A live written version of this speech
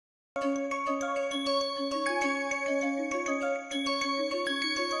So,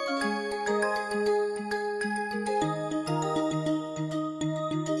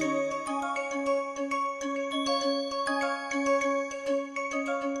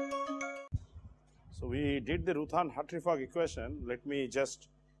 we did the Rothaan Hartree-Fock equation. Let me just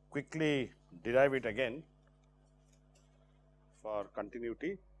quickly derive it again for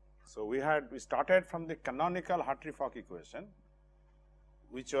continuity. So, we started from the canonical Hartree-Fock equation,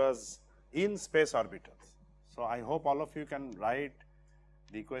 which was in space orbitals. So, I hope all of you can write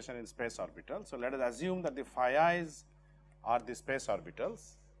the equation in space orbitals. So, let us assume that the phi i's are the space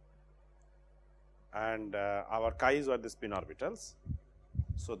orbitals and our chi's are the spin orbitals.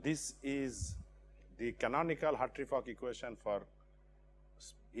 So, this is the canonical Hartree-Fock equation for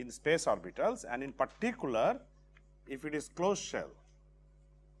in space orbitals, and in particular if it is closed shell.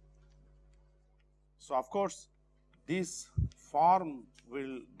 So, of course, this form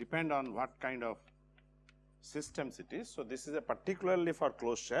will depend on what kind of systems it is. So, this is a particularly for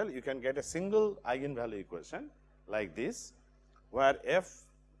closed shell. You can get a single eigenvalue equation like this, where f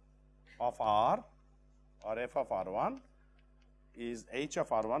of r or f of r1 is h of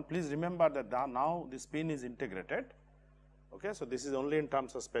r1. Please remember that now the spin is integrated. Okay, so, this is only in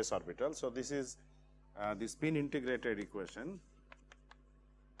terms of space orbital. So, this is the spin integrated equation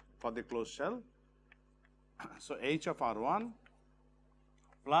for the closed shell. So, h of r1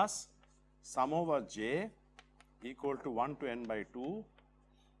 plus sum over j equal to 1 to n by 2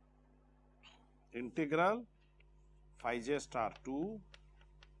 integral phi j star 2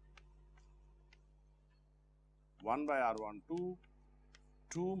 1 by r12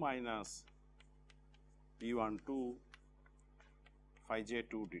 2 minus p12 phi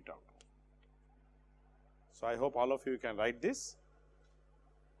j2 d tau 2. So, I hope all of you can write this.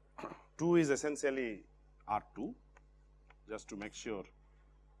 2 is essentially r2, just to make sure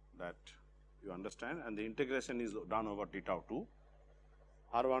that you understand, and the integration is done over d tau 2.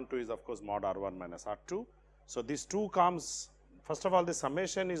 r12 is of course mod r1 minus r2. So, this 2 comes, first of all the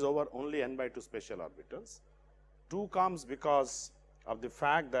summation is over only n by 2 spatial orbitals. 2 comes because of the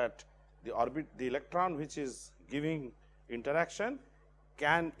fact that the electron which is giving interaction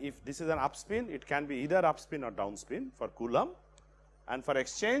can, if this is an upspin, it can be either upspin or downspin for Coulomb, and for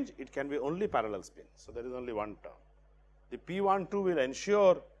exchange it can be only parallel spin. So, there is only one term. The P12 will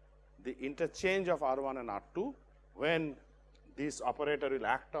ensure the interchange of R1 and R2 when this operator will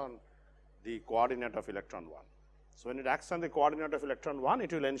act on the coordinate of electron 1. So, when it acts on the coordinate of electron 1,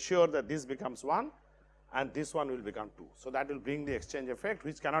 it will ensure that this becomes 1 and this one will become 2. So, that will bring the exchange effect,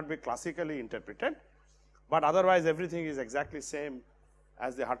 which cannot be classically interpreted, but otherwise everything is exactly same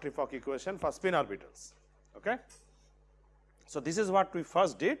as the Hartree-Fock equation for spin orbitals. Okay. So, this is what we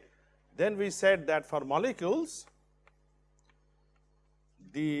first did. Then we said that for molecules,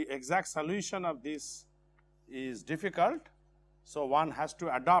 the exact solution of this is difficult. So, one has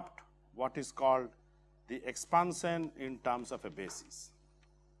to adopt what is called the expansion in terms of a basis.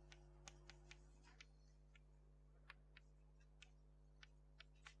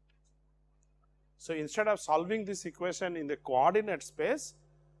 So, instead of solving this equation in the coordinate space,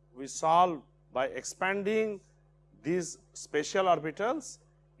 we solve by expanding these spatial orbitals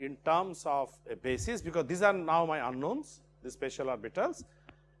in terms of a basis, because these are now my unknowns, the spatial orbitals,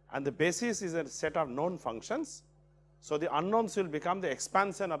 and the basis is a set of known functions. So, the unknowns will become the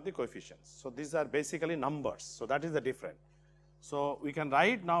expansion of the coefficients. So, these are basically numbers. So, that is the difference. So, we can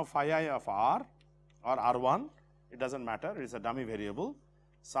write now phi I of r or r1, it does not matter, it is a dummy variable,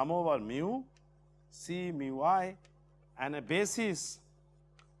 sum over mu c mu I, and a basis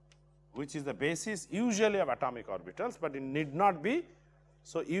which is the basis usually of atomic orbitals, but it need not be.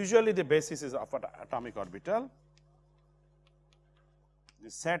 So, usually the basis is of an atomic orbital.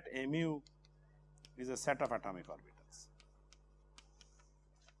 The set mu is a set of atomic orbitals.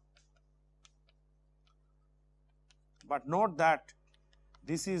 But note that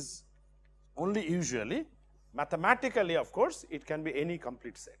this is only usually. Mathematically, of course, it can be any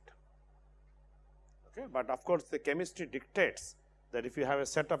complete set. Okay. But of course, the chemistry dictates that if you have a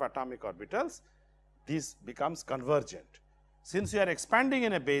set of atomic orbitals, this becomes convergent. Since you are expanding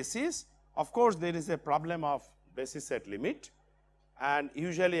in a basis, of course, there is a problem of basis set limit, and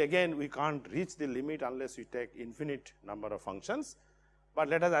usually again we can't reach the limit unless we take infinite number of functions, but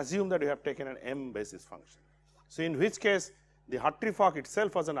let us assume that you have taken an m basis function. So, in which case the Hartree-Fock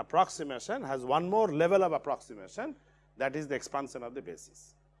itself was an approximation, has one more level of approximation, that is the expansion of the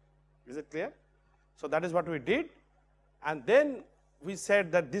basis. Is it clear? So, that is what we did, and then we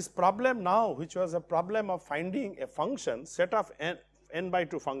said that this problem now, which was a problem of finding a function set of n by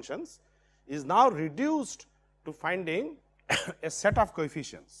 2 functions, is now reduced to finding a set of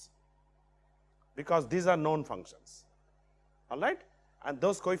coefficients. because these are known functions, all right. And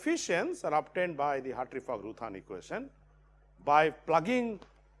those coefficients are obtained by the Hartree-Fock Rothaan equation by plugging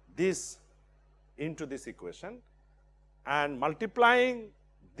this into this equation and multiplying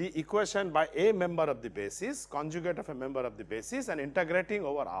the equation by a member of the basis, conjugate of a member of the basis, and integrating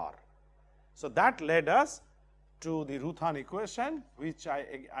over R. So, that led us to the Rothaan equation, which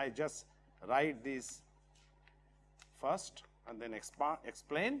I just write this first and then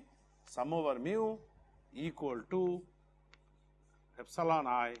explain. Sum over mu equal to epsilon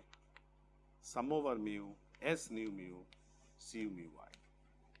I sum over mu S nu mu C mu I,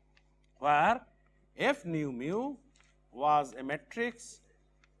 where F nu mu was a matrix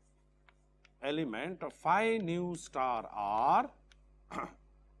element of phi nu star R,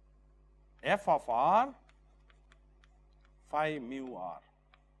 F of R, phi mu R,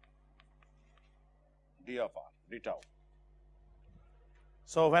 d of R, d tau.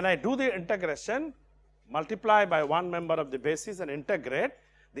 So, when I do the integration, multiply by one member of the basis and integrate,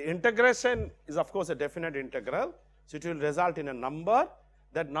 the integration is of course a definite integral. So, it will result in a number.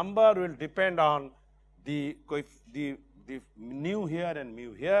 That number will depend on the nu here and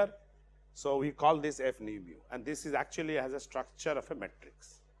mu here. So, we call this F nu mu, and this is actually has a structure of a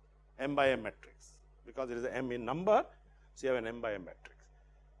matrix, m by m matrix, because it is a m in number. So, you have an m by m matrix.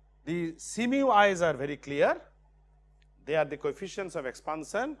 The C mu i's are very clear. They are the coefficients of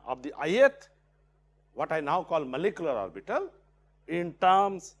expansion of the ith, what I now call molecular orbital, in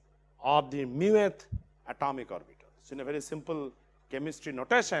terms of the muth atomic orbital. So, in a very simple chemistry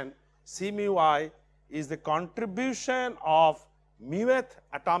notation, C mu I is the contribution of muth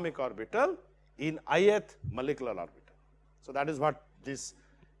atomic orbital in ith molecular orbital. So, that is what this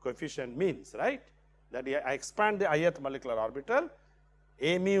coefficient means, right, that I expand the ith molecular orbital,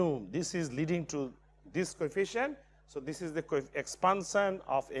 a mu, this is leading to this coefficient. So, this is the expansion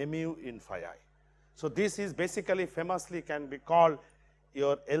of a mu in phi I. So, this is basically famously can be called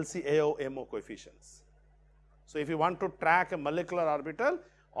your LCAO-MO coefficients. So, if you want to track a molecular orbital,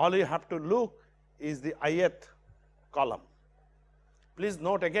 all you have to look is the ith column. Please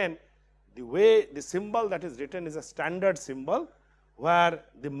note again, the way the symbol that is written is a standard symbol, where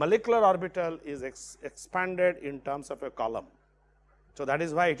the molecular orbital is expanded in terms of a column. So, that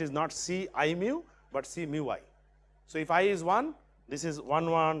is why it is not C I mu, but C mu I. So, if I is 1, this is 1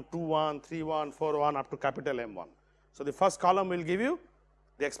 1, 2 1, 3 1, 4 1 up to capital M1. So, the first column will give you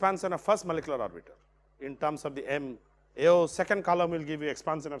the expansion of first molecular orbital in terms of the M AO, second column will give you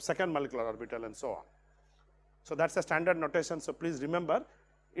expansion of second molecular orbital, and so on. So, that is a standard notation. So, please remember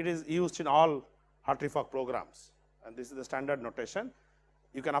it is used in all Hartree-Fock programs, and this is the standard notation.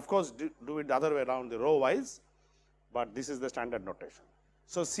 You can of course do it the other way around, the row wise, but this is the standard notation.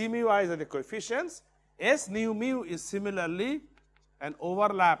 So, C mu i's are the coefficients. S nu mu is similarly an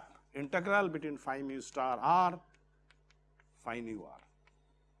overlap integral between phi mu star R, phi nu R,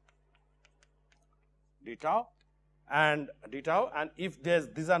 d tau and d tau, and if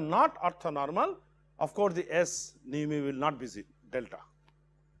these are not orthonormal, of course, the S nu mu will not be delta.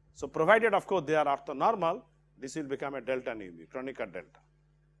 So, provided of course, they are orthonormal, this will become a delta nu mu, Kronecker delta,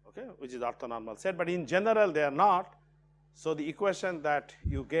 okay, which is orthonormal set, but in general they are not. So, the equation that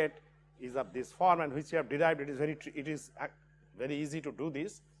you get is of this form, and which you have derived. It is very easy to do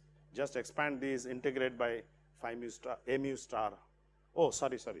this. Just expand this, integrate by phi mu star, a mu star. Oh,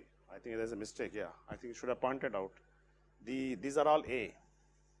 sorry. I think there is a mistake here. I think you should have pointed out. These are all A.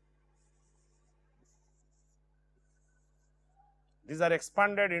 These are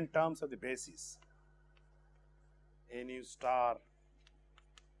expanded in terms of the basis. A nu star,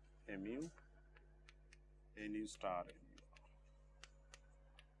 a mu, a nu star, a mu.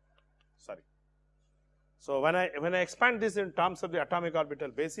 Sorry. So, when I expand this in terms of the atomic orbital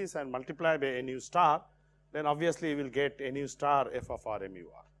basis and multiply by a nu star, then obviously we will get a nu star f of r mu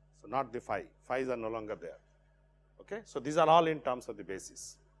r. So, not the phi, phi's are no longer there. Okay. So, these are all in terms of the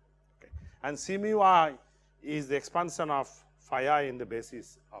basis, okay. And C mu I is the expansion of phi I in the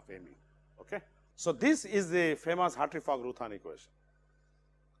basis of a mu. Okay. So, this is the famous Hartree-Fock Rothaan equation.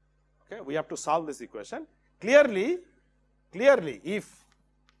 Okay. We have to solve this equation. Clearly if,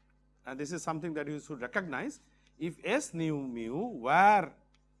 and this is something that you should recognize, if S nu mu were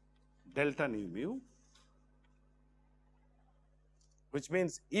delta nu mu, which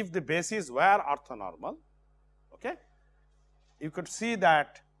means if the bases were orthonormal, okay, you could see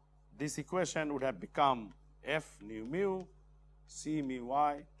that this equation would have become F nu mu, C mu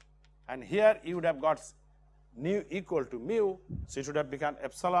y, and here you would have got nu equal to mu, so it should have become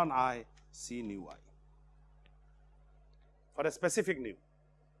epsilon I C nu y for a specific nu.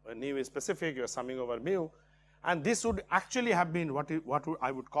 When nu is specific, you are summing over mu, and this would actually have been what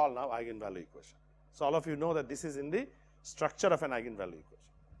I would call now eigenvalue equation. So, all of you know that this is in the structure of an eigenvalue equation.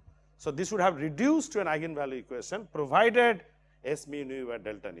 So, this would have reduced to an eigenvalue equation provided S mu nu were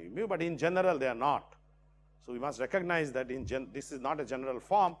delta nu mu, but in general they are not. So, we must recognize that this is not a general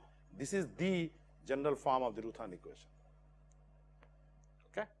form, this is the general form of the Rothaan equation.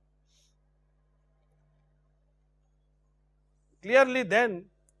 Okay. Clearly then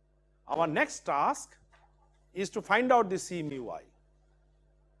our next task is to find out the C mu I,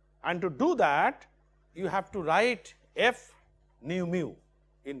 and to do that you have to write F nu mu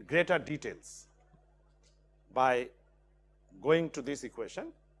in greater details by going to this equation,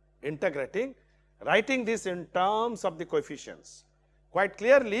 integrating, writing this in terms of the coefficients. Quite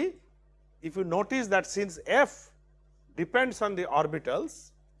clearly, if you notice that since F depends on the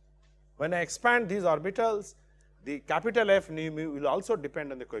orbitals, when I expand these orbitals, the capital F nu mu will also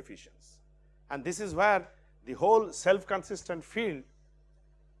depend on the coefficients, and this is where the whole self-consistent field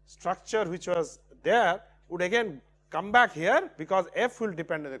structure which was there would again come back here, because F will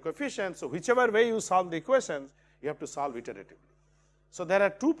depend on the coefficients. So, whichever way you solve the equations, you have to solve iteratively. So, there are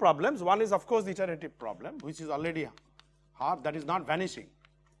two problems. One is of course the iterative problem, which is already hard, that is not vanishing,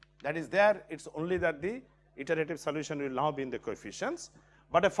 that is there, it is only that the iterative solution will now be in the coefficients.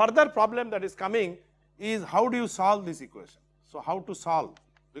 But a further problem that is coming is how do you solve this equation. So, how to solve,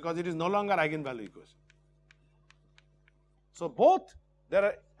 because it is no longer eigenvalue equation. So, both there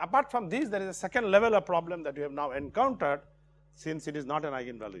are, apart from these, there is a second level of problem that we have now encountered, since it is not an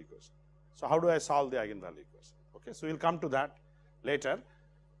eigenvalue equation. So, how do I solve the eigenvalue equation? Okay, so we will come to that later,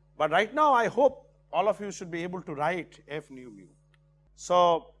 but right now I hope all of you should be able to write F nu mu.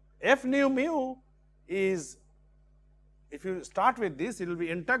 So, F nu mu is, if you start with this, it will be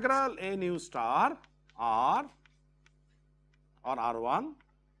integral A nu star R or R1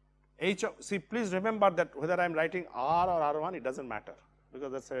 H of, see, please remember that whether I am writing R or R1, it does not matter,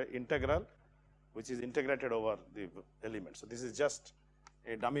 because that is an integral which is integrated over the element. So, this is just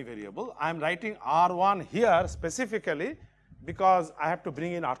a dummy variable. I am writing R1 here specifically because I have to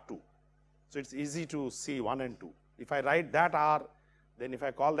bring in R2. So, it is easy to see 1 and 2. If I write that R, then if I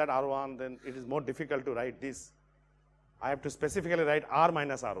call that R1, then it is more difficult to write this. I have to specifically write R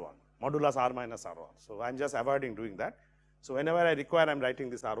minus R1, modulus R minus R1. So, I am just avoiding doing that. So, whenever I require, I am writing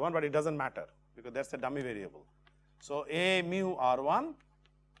this R1, but it does not matter, because that is a dummy variable. So, A mu R1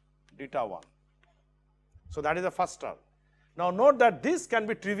 delta 1. So, that is the first term. Now, note that this can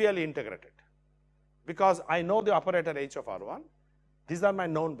be trivially integrated, because I know the operator H of R1, these are my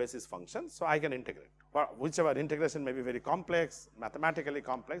known basis functions. So, I can integrate, but whichever integration may be very complex, mathematically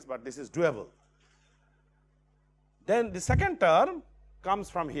complex, but this is doable. Then the second term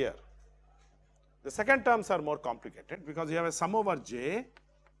comes from here. The second terms are more complicated, because you have a sum over j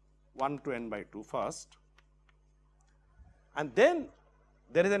 1 to n by 2 first, and then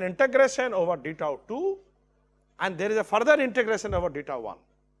there is an integration over d tau 2, and there is a further integration over d tau 1.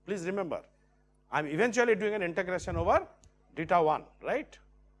 Please remember, I am eventually doing an integration over d tau 1, right?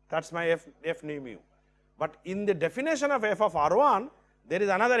 That is my f nu mu. But in the definition of f of R1, there is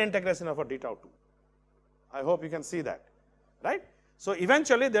another integration over d tau 2. I hope you can see that, right? So,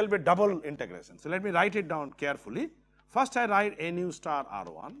 eventually there will be double integration. So, let me write it down carefully. First I write A nu star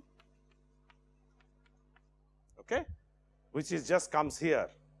R1, okay, which is just comes here,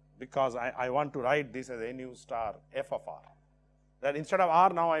 because I want to write this as A nu star f of R. That instead of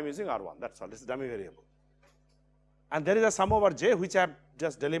R, now I am using R1, that is all, this is dummy variable. And there is a sum over j which I have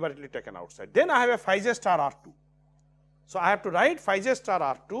just deliberately taken outside. Then I have a phi j star R2. So, I have to write phi j star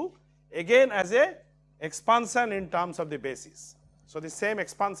R2 again as a expansion in terms of the basis. So, the same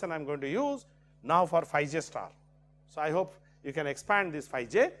expansion I am going to use now for phi j star. So, I hope you can expand this phi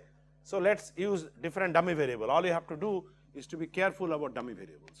j. So, let us use different dummy variable. All you have to do is to be careful about dummy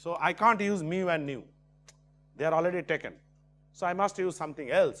variables. So, I can't use mu and nu, they are already taken. So, I must use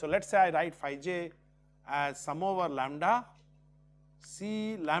something else. So, let us say I write phi j as sum over lambda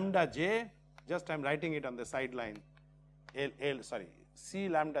C lambda j, just I am writing it on the sideline C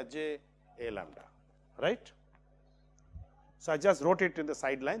lambda j A lambda, right. So, I just wrote it in the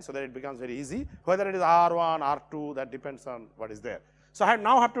sideline so that it becomes very easy, whether it is R1, R2, that depends on what is there. So, I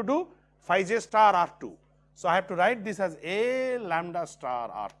now have to do phi j star R2. So, I have to write this as A lambda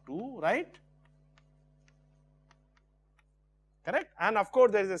star R2, right, correct, and of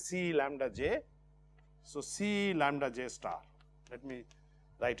course, there is a C lambda j. So, C lambda j star, let me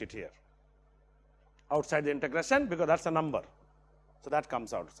write it here outside the integration, because that is a number. So, that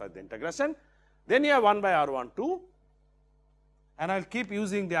comes outside the integration. Then you have 1 by R1 2, and I will keep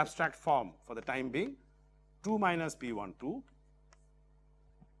using the abstract form for the time being, 2 minus P1 2,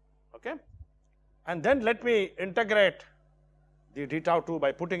 okay. And then let me integrate the d tau 2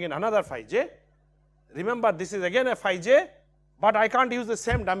 by putting in another phi j. remember this is again a phi j, but I can't use the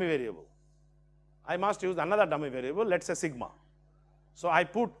same dummy variable. I must use another dummy variable, let us say sigma. So, I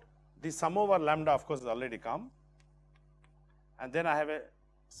put the sum over lambda, of course, has already come, and then I have a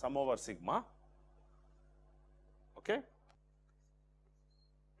sum over sigma. Okay.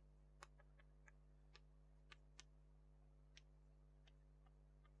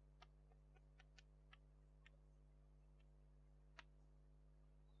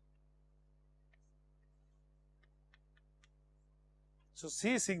 So,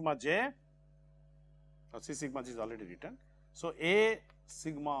 C sigma j, or C sigma j is already written. So, A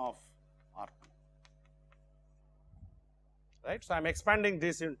sigma of R2, right. So, I am expanding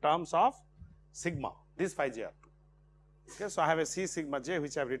this in terms of sigma, this phi j R2. Okay. So, I have a C sigma j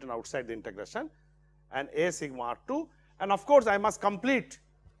which I have written outside the integration, and A sigma R2, and of course, I must complete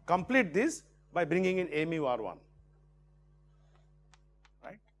this by bringing in A mu R1,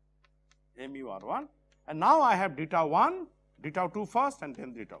 right, A mu R1, and now I have delta 1, delta 2 first and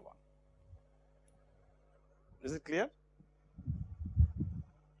then delta 1. Is it clear?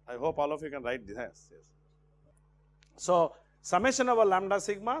 I hope all of you can write this. Yes. So, summation over lambda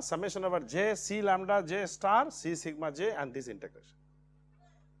sigma, summation over j, C lambda j star, C sigma j, and this integration.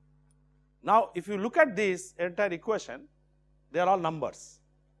 Now, if you look at this entire equation, they are all numbers,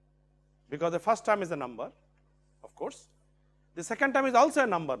 because the first term is a number, of course. The second term is also a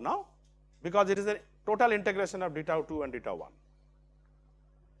number now, because it is a total integration of delta 2 and delta 1.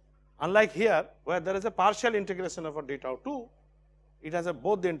 Unlike here, where there is a partial integration of delta 2, it has a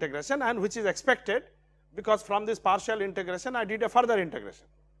both the integration, and which is expected, because from this partial integration I did a further integration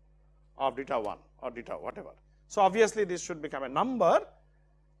of delta 1 or delta whatever. So, obviously, this should become a number,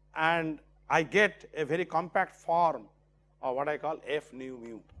 and I get a very compact form of what I call f nu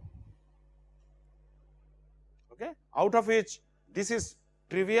mu, okay, out of which this is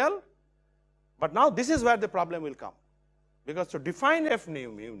trivial, but now this is where the problem will come, because to define f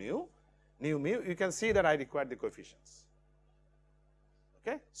nu mu, you can see that I require the coefficients.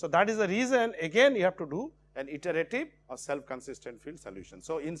 Okay. So, that is the reason again you have to do an iterative or self consistent field solution.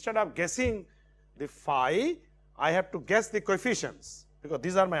 So, instead of guessing the phi, I have to guess the coefficients, because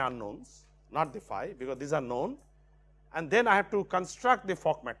these are my unknowns, not the phi, because these are known, and then I have to construct the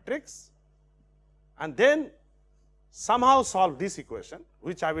Fock matrix and then somehow solve this equation,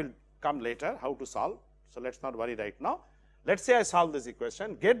 which I will come later how to solve. So, let us not worry right now. Let us say I solve this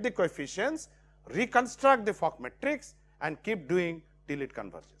equation, get the coefficients, reconstruct the Fock matrix, and keep doing till it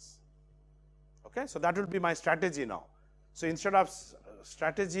converges. Okay. So, that will be my strategy now. So, instead of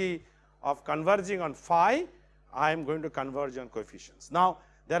strategy of converging on phi, I am going to converge on coefficients. Now,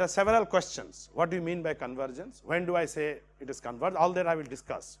 there are several questions. What do you mean by convergence? When do I say it is converged? All that I will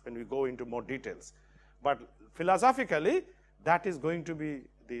discuss when we go into more details, but philosophically that is going to be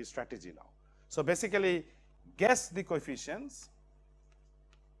the strategy now. So, basically guess the coefficients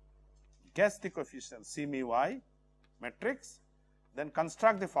C mu y matrix, then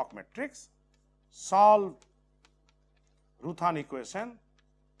construct the Fock matrix, solve Rothaan equation,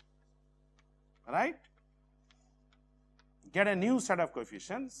 right, get a new set of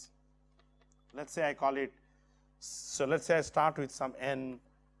coefficients. Let us say I call it, so let us say I start with some n,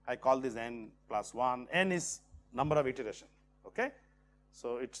 I call this n plus 1, n is number of iteration. Okay.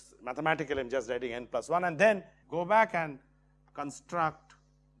 So, it is mathematically I am just writing n plus 1, and then go back and construct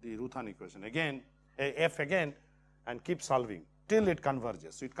the Rothaan equation again, f again, and keep solving till it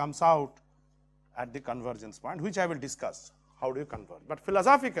converges. So, it comes out at the convergence point, which I will discuss how do you converge, but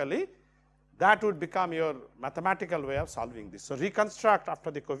philosophically that would become your mathematical way of solving this. So, reconstruct after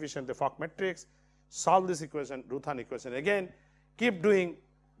the coefficient the Fock matrix, solve this equation Rothaan equation again, keep doing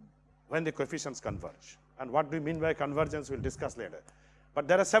when the coefficients converge, and what do we mean by convergence we will discuss later. But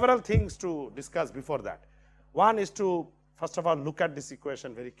there are several things to discuss before that. One is to first of all look at this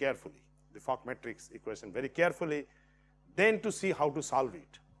equation very carefully, the Fock matrix equation very carefully, then to see how to solve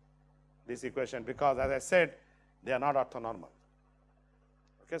it, this equation, because as I said they are not orthonormal.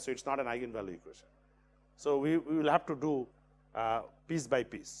 Okay. So, it is not an eigenvalue equation. So, we will have to do piece by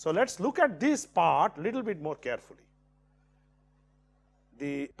piece. So, let us look at this part little bit more carefully,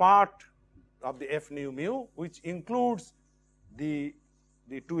 the part of the f nu mu which includes the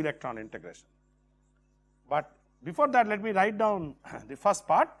 2 electron integration. But before that, let me write down the first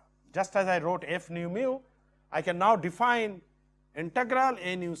part. Just as I wrote f nu mu, I can now define integral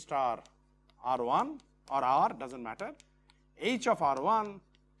a nu star r1 or r, does not matter, h of r1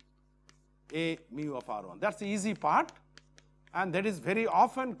 a mu of r1. That is the easy part, and that is very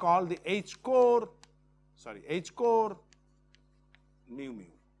often called the h core mu mu.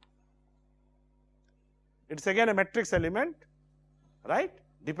 It is again a matrix element, right,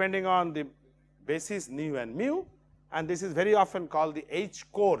 depending on the basis nu and mu, and this is very often called the H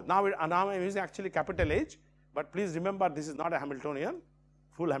core. Now I am using actually capital H, but please remember this is not a Hamiltonian,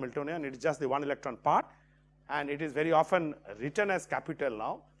 full Hamiltonian, it is just the 1 electron part, and it is very often written as capital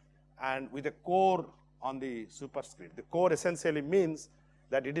now, and with a core on the superscript. The core essentially means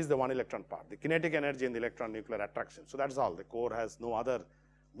that it is the 1 electron part, the kinetic energy in the electron nuclear attraction. So, that is all, the core has no other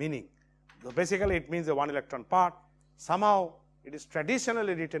meaning. So, basically it means the 1 electron part. Somehow it is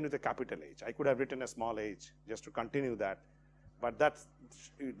traditionally written with a capital H. I could have written a small h just to continue that, but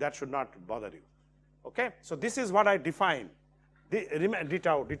that should not bother you. Okay? So, this is what I define, d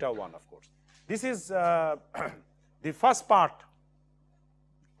tau 1 of course. This is the first part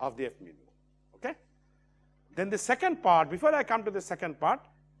of the F mu. Okay? Then the second part, before I come to the second part,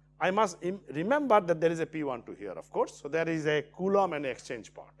 I must remember that there is a P12 here of course. So, there is a Coulomb and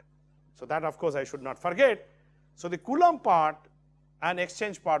exchange part. So, that of course I should not forget. So, the Coulomb part and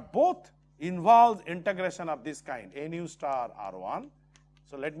exchange part both involves integration of this kind, a nu star R1.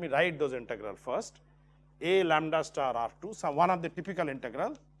 So, let me write those integral first, a lambda star R2, some one of the typical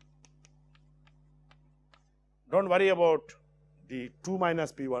integral. Do not worry about the 2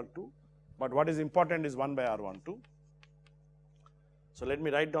 minus P12, but what is important is 1 by R12. So, let me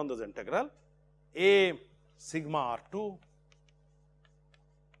write down those integral, a sigma R2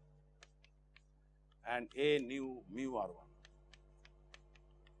 and a nu mu R1,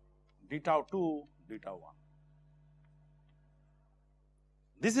 d tau 2, d tau 1.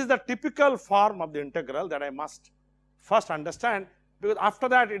 This is the typical form of the integral that I must first understand, because after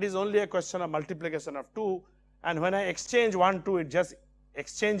that it is only a question of multiplication of 2, and when I exchange 1, 2, it just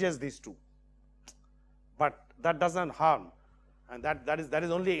exchanges these 2, but that does not harm, and that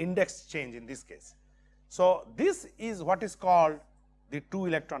is only index change in this case. So, this is what is called the 2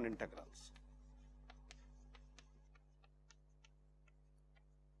 electron integrals.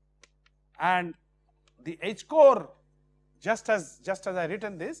 And the H core, just as I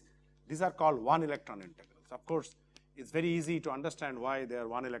written this, these are called 1 electron integrals. Of course, it is very easy to understand why they are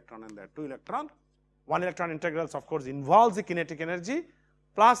 1 electron and they are 2 electron. 1 electron integrals of course involves the kinetic energy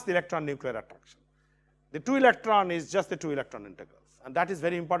plus the electron nuclear attraction. The 2 electron is just the 2 electron integrals, and that is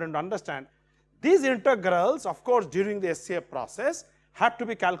very important to understand. These integrals of course during the SCF process have to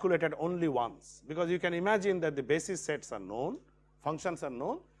be calculated only once, because you can imagine that the basis sets are known, functions are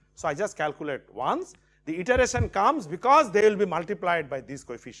known. So, I just calculate once, the iteration comes because they will be multiplied by these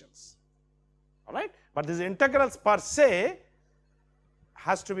coefficients, all right, but these integrals per se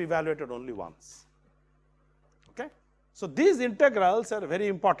has to be evaluated only once. Okay. So, these integrals are very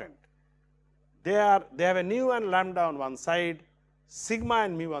important. They have a nu and lambda on one side, sigma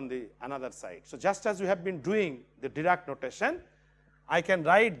and mu on the another side. So, just as we have been doing the Dirac notation, I can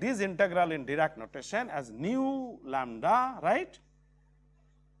write this integral in Dirac notation as nu lambda, right,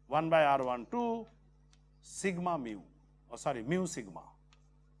 1 by R12 sigma mu, or sorry, mu sigma.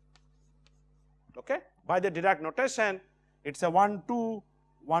 Okay. By the Dirac notation, it is a 1 2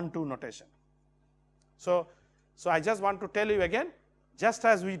 1 2 notation. So, I just want to tell you again, just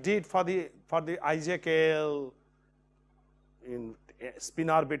as we did for the IJKL in spin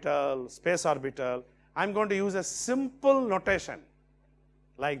orbital, space orbital, I am going to use a simple notation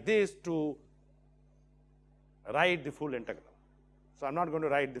like this to write the full integral. So, I am not going to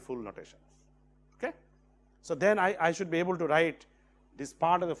write the full notations. Okay. So, then I should be able to write this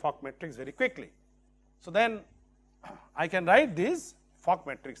part of the Fock matrix very quickly. So, then I can write this Fock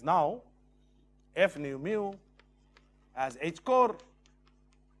matrix now, F nu mu as H core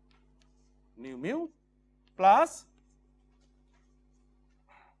nu mu plus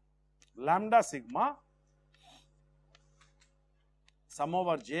lambda sigma sum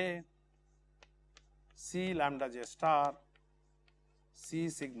over j C lambda j star C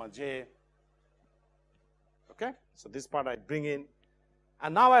sigma j. Okay. So, this part I bring in,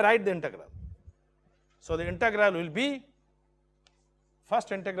 and now I write the integral. So, the integral will be,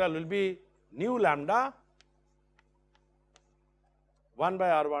 first integral will be nu lambda 1 by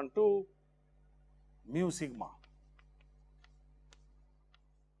R12 mu sigma,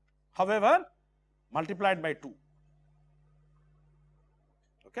 however multiplied by 2,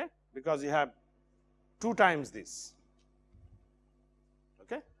 okay, because you have 2 times this,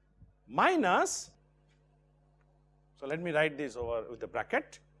 okay, minus, so let me write this over with the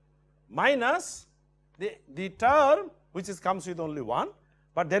bracket, minus the term which comes with only 1,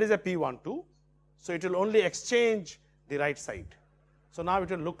 but there is a P12, so it will only exchange the right side. So, now it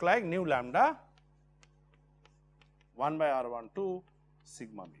will look like nu lambda 1 by R12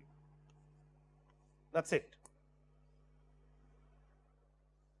 sigma mu. That is it.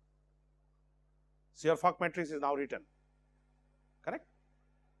 So, your Fock matrix is now written, correct?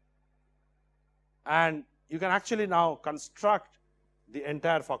 and you can actually now construct the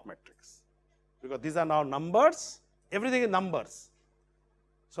entire Fock matrix, because these are now numbers, everything is numbers.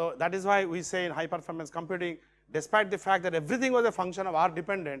 So that is why we say in high performance computing, despite the fact that everything was a function of R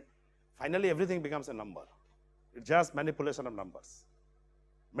dependent, finally everything becomes a number. It's just manipulation of numbers,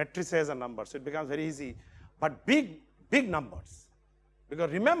 matrices and numbers. So it becomes very easy, but big numbers,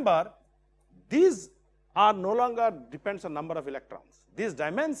 because remember, these are no longer depends on number of electrons. This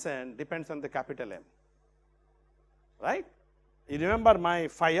dimension depends on the capital M, right? You remember my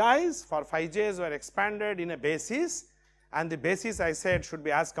phi i's for phi j's were expanded in a basis, and the basis I said should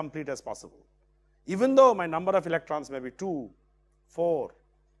be as complete as possible. Even though my number of electrons may be 2, 4,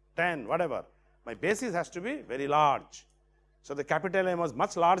 10, whatever, my basis has to be very large. So the capital M was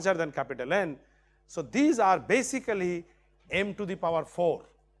much larger than capital N. So these are basically m to the power 4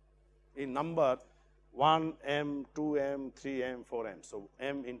 in number 1 m, 2 m, 3 m, 4 m. So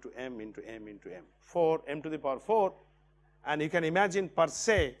m into m into m into m, 4 m to the power 4, and you can imagine per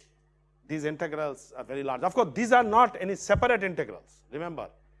se these integrals are very large. Of course, these are not any separate integrals. Remember,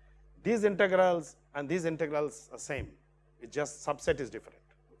 these integrals and these integrals are same. It just subset is different.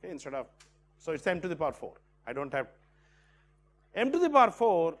 Okay, instead of, so it's m to the power 4. I don't have m to the power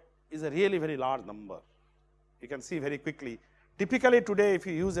 4 is a really very large number. You can see very quickly. Typically today, if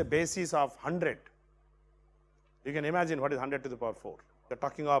you use a basis of 100, you can imagine what is 100 to the power 4. You're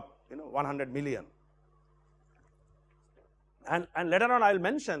talking of 100 million. And later on I will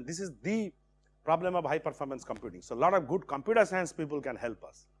mention this is the problem of high performance computing. So a lot of good computer science people can help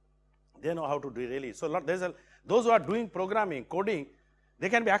us. They know how to do really. So those who are doing programming, coding, they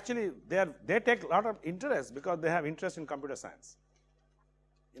can be actually, they take a lot of interest because they have interest in computer science.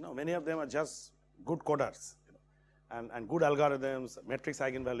 Many of them are just good coders, and good algorithms, matrix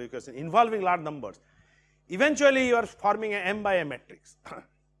eigenvalue equation involving large numbers. Eventually you are forming a m by m matrix.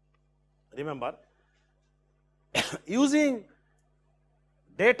 Remember, using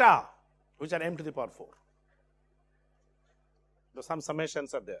data which are m to the power 4. So some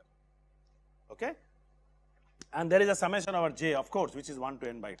summations are there, okay? And there is a summation over j, of course, which is 1 to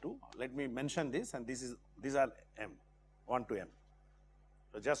n by 2. Let me mention this, and these are m, 1 to m.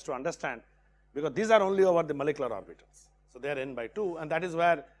 So just to understand, because these are only over the molecular orbitals. So they are n by 2, and that is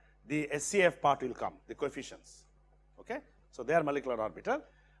where the SCF part will come, the coefficients, okay? So they are molecular orbital,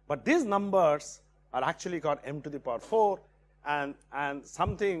 but these numbers are actually called m to the power 4, and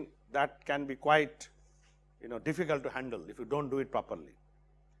something that can be quite difficult to handle if you don't do it properly.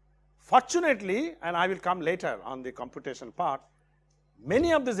 Fortunately, and I will come later on the computation part,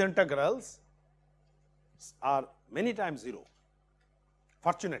 many of these integrals are many times 0,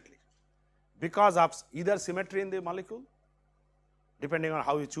 fortunately, because of either symmetry in the molecule, depending on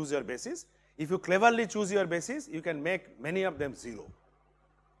how you choose your basis. If you cleverly choose your basis, you can make many of them 0.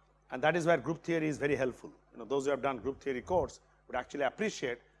 And that is where group theory is very helpful. Those who have done group theory course would actually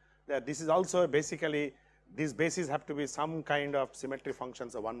appreciate that this is also basically, these bases have to be some kind of symmetry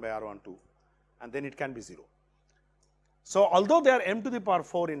functions of 1 by R12, and then it can be 0. So although they are m to the power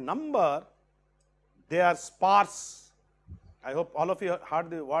 4 in number, they are sparse. I hope all of you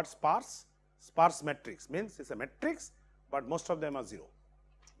heard the word sparse. Sparse matrix means it's a matrix, but most of them are 0.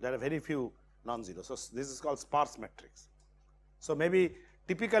 There are very few non-zero. So this is called sparse matrix. So maybe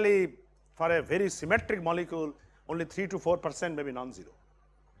typically for a very symmetric molecule, only 3 to 4% may be non-zero.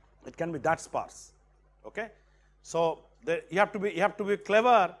 It can be that sparse. Okay. So you have to be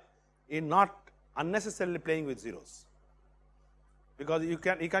clever in not unnecessarily playing with zeros, because you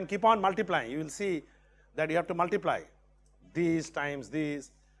can keep on multiplying. You will see that you have to multiply these times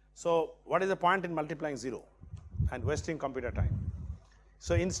these. So what is the point in multiplying 0 and wasting computer time?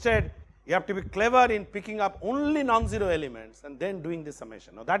 So instead, you have to be clever in picking up only non-zero elements and then doing this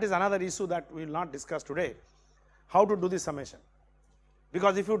summation. Now that is another issue that we will not discuss today, how to do this summation.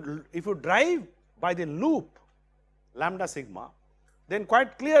 Because if you drive by the loop lambda sigma, then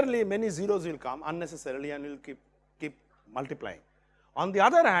quite clearly many zeros will come unnecessarily and will keep multiplying. On the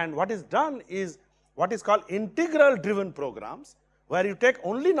other hand, what is done is what is called integral driven programs, where you take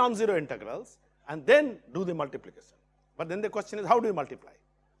only non-zero integrals and then do the multiplication. But then the question is, how do you multiply?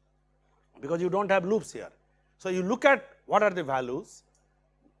 Because you don't have loops here. So you look at what are the values.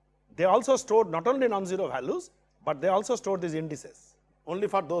 They also store not only non-zero values, but they also store these indices only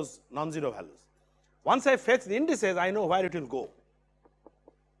for those non-zero values. Once I fetch the indices, I know where it will go.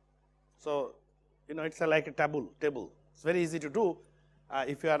 So it's like a table. It's very easy to do.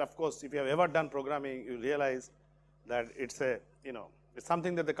 If you are, of course, if you have ever done programming, you realize that it's it's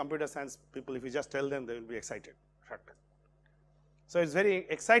something that the computer science people, if you just tell them, they will be excited. So it's very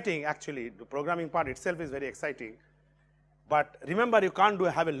exciting actually. The programming part itself is very exciting. But remember, you can't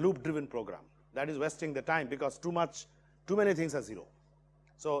have a loop driven program. that is wasting the time because too many things are 0.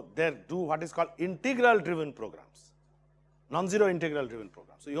 So, there do what is called integral driven programs, non-zero integral driven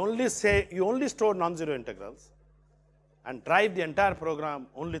programs. So, you only store non-zero integrals and drive the entire program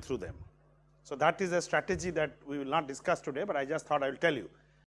only through them. So, that is a strategy that we will not discuss today, but I just thought I will tell you.